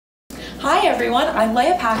Hi everyone, I'm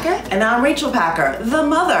Leah Packer. And I'm Rachel Packer, the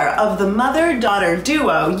mother of the mother-daughter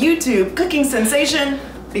duo YouTube cooking sensation,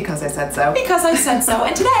 Because I Said So. Because I Said So.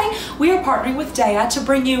 And today we are partnering with Dea to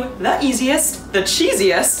bring you the easiest, the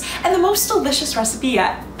cheesiest, and the most delicious recipe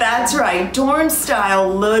yet. That's right, dorm-style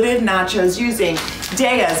loaded nachos using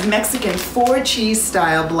Dea's Mexican 4-cheese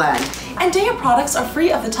style blend. And Dea products are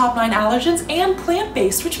free of the top 9 allergens and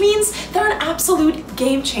plant-based, which means they're an absolute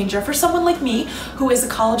game changer for someone like me who is a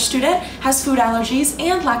college student, has food allergies,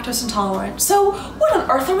 and lactose intolerant. So what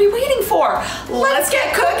on earth are we waiting for? Let's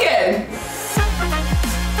get cooking!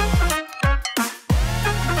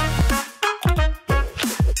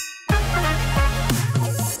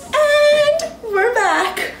 And we're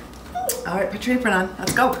back. All right, put your apron on,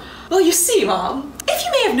 let's go. Well, you see, Mom, if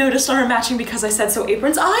you may have noticed on our matching Because I Said So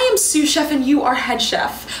aprons, I am sous chef and you are head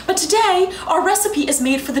chef. But today, our recipe is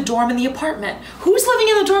made for the dorm and the apartment. Who's living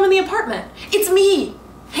in the dorm and the apartment? It's me.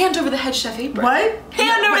 Hand over the head chef apron. What?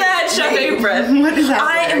 Hand over the head chef apron. What is that?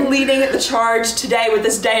 I am leading the charge today with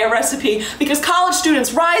this Dea recipe because college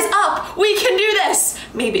students, rise up. We can do this.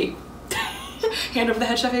 Maybe. Hand over the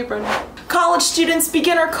head chef apron. College students,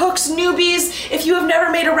 beginner cooks, newbies, if you have never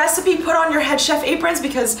made a recipe, put on your head chef aprons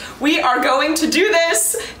because we are going to do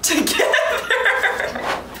this together.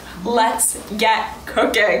 Let's get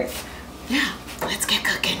cooking. Yeah, let's get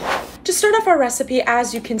cooking. To start off our recipe,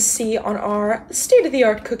 as you can see on our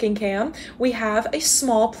state-of-the-art cooking cam, we have a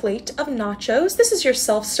small plate of nachos. This is your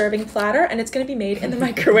self-serving platter, and it's going to be made in the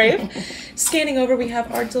microwave. Scanning over, we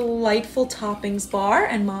have our delightful toppings bar,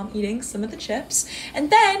 and Mom eating some of the chips. And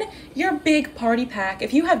then your big party pack.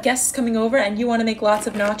 If you have guests coming over and you want to make lots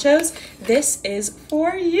of nachos, this is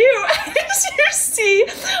for you. As you see,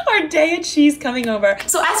 our Dea cheese coming over.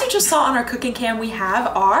 So as you just saw on our cooking cam, we have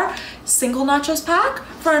our single nachos pack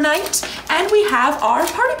for a night, and we have our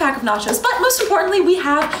party pack of nachos, but most importantly we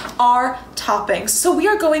have our toppings. So we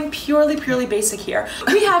are going purely basic here.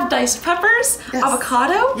 We have diced peppers, yes.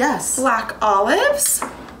 Avocado, yes. black olives,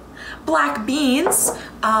 black beans,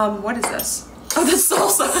 what is this? Oh, that's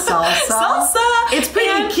salsa. Salsa. It's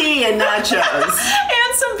pretty key in nachos.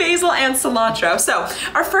 And some basil and cilantro. So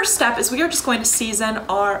our first step is we are just going to season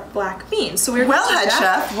our black beans. So we're well, head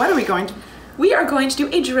chef, what are we going to? We are going to do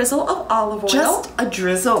a drizzle of olive oil. Just a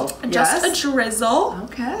drizzle. Just a drizzle.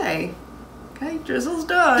 Okay. Okay, drizzle's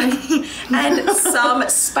done. And some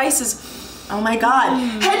spices. Oh my God.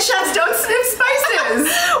 Head chefs don't sniff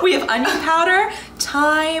spices. We have onion powder,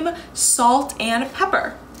 thyme, salt, and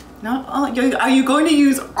pepper. Not all, are you going to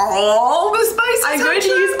use all the spices? I'm going to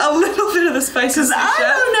use a little bit of the spices, I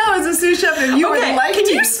don't know, as a sous chef, if you would like can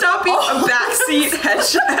to you stop being a backseat head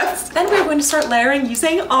chef? Then we're going to start layering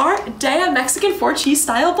using our Dea Mexican 4-cheese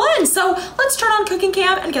style blend. So let's turn on cooking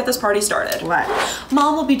cam and get this party started. What?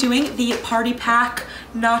 Mom will be doing the party pack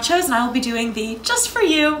nachos, and I will be doing the just for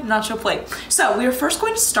you nacho plate. So we are first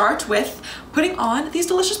going to start with putting on these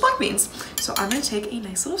delicious black beans. So I'm going to take a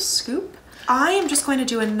nice little scoop. I am just going to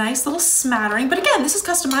do a nice little smattering, but again, this is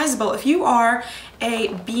customizable. If you are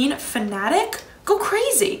a bean fanatic, go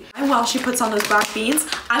crazy. And while she puts on those black beans,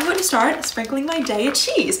 I'm going to start sprinkling my Dea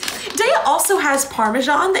cheese. Dea also has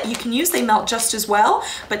Parmesan that you can use. They melt just as well,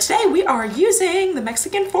 but today we are using the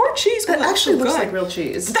Mexican 4-cheese. That actually looks like real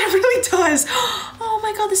cheese. That really does. Oh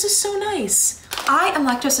my God, this is so nice. I am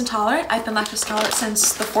lactose intolerant. I've been lactose intolerant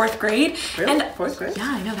since the 4th grade. Really? And 4th grade? yeah,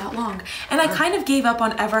 I know, that long. And I kind of gave up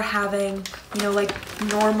on ever having, you know, like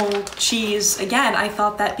normal cheese again. I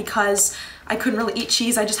thought that because I couldn't really eat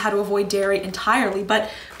cheese, I just had to avoid dairy entirely. But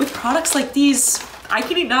with products like these, I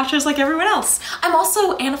can eat nachos like everyone else. I'm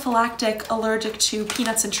also anaphylactic allergic to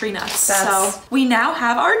peanuts and tree nuts. So we now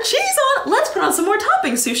have our cheese on. Let's put on some more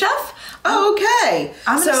toppings, sous chef. Okay,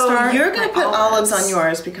 so you're going to put olives on yours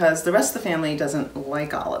yours because the rest of the family doesn't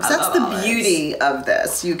like olives. That's the beauty of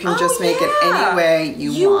this. You can just make it any way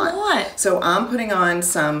you want. So I'm putting on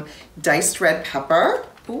some diced red pepper.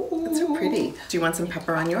 Ooh. That's so pretty. Do you want some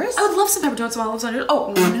pepper on yours? I would love some pepper. Do you want some olives on yours?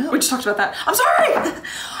 Oh, no. We just talked about that. I'm sorry.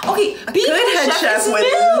 Okay, being head chef is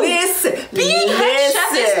new. Being head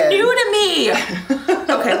chef is new to me.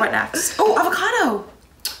 Okay, what next? Oh, avocado.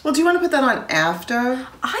 Well, do you want to put that on after?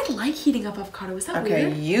 I like heating up avocado. Is that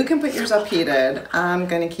weird? Okay, you can put yours up heated. I'm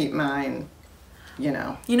going to keep mine, you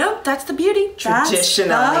know. You know, that's the beauty. Traditionally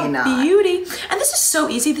that's the beauty. And this is so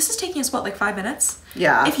easy. This is taking us, what, like 5 minutes?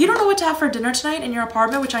 Yeah. If you don't know what to have for dinner tonight in your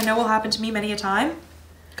apartment, which I know will happen to me many a time,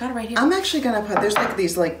 got it right here. I'm actually going to put, there's like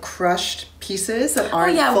these like crushed pieces that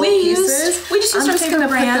aren't full we pieces. We just used our favorite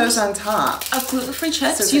brand. I'm just going to put those on top. Of gluten-free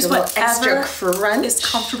chips. So use whatever extra crunch is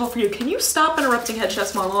comfortable for you. Can you stop interrupting head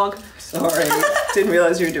chef's monologue? Sorry, didn't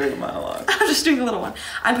realize you were doing a monologue. I'm just doing a little one.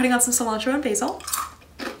 I'm putting on some cilantro and basil.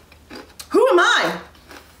 am I?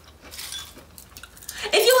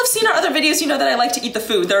 If you have seen our other videos, you know that I like to eat the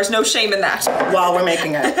food. There is no shame in that. While we're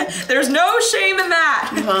making it. There's no shame in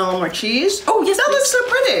that. You want a little more cheese? Oh, yes, that please. looks so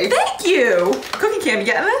pretty. Thank you. Cooking Cam, you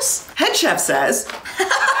getting this? Head chef says.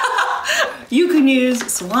 You can use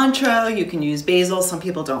cilantro, you can use basil. Some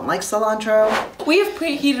people don't like cilantro. We have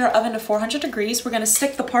preheated our oven to 400 degrees. We're gonna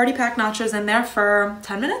stick the party pack nachos in there for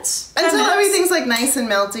 10 minutes. Until everything's like nice and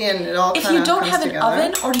melty and it all kind of If you don't have together.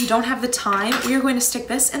 an oven or you don't have the time, we are going to stick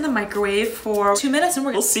this in the microwave for 2 minutes and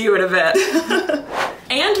we'll see you in a bit.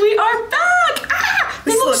 And we are back! Ah,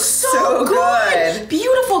 they look so good!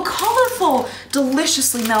 Beautiful, colorful,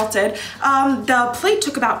 deliciously melted. The plate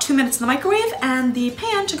took about 2 minutes in the microwave and the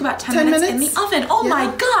pan took about 10 minutes in the oven. Oh my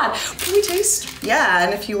God! Can we taste? Yeah,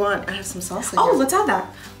 and if you want, I have some salsa Oh, here. let's add that.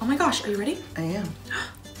 Oh my gosh, are you ready? I am.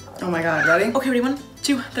 Oh my God, ready? Okay, ready? 1,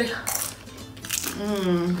 2, 3. It's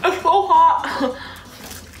so hot.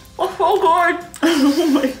 It's so good. Oh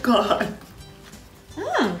my God.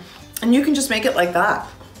 And you can just make it like that.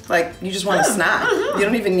 Like, you just want a snack. You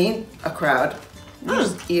don't even need a crowd. You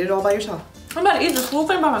just eat it all by yourself. I'm about to eat this whole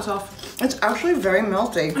thing by myself. It's actually very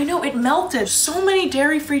melty. I know, it melted. So many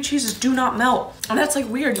dairy-free cheeses do not melt. And that's like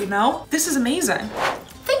weird, you know? This is amazing.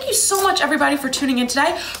 Thank you so much, everybody, for tuning in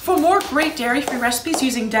today. For more great dairy-free recipes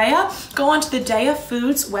using Daiya, go onto the Daiya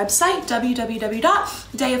Foods website,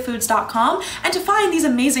 www.daiyafoods.com. And to find these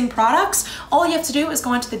amazing products, all you have to do is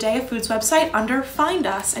go onto the Daiya Foods website under Find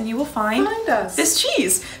Us, and you will find this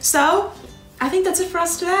cheese. So, I think that's it for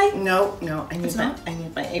us today. No, I need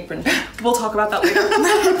my apron back. We'll talk about that later.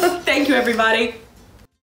 Thank you, everybody.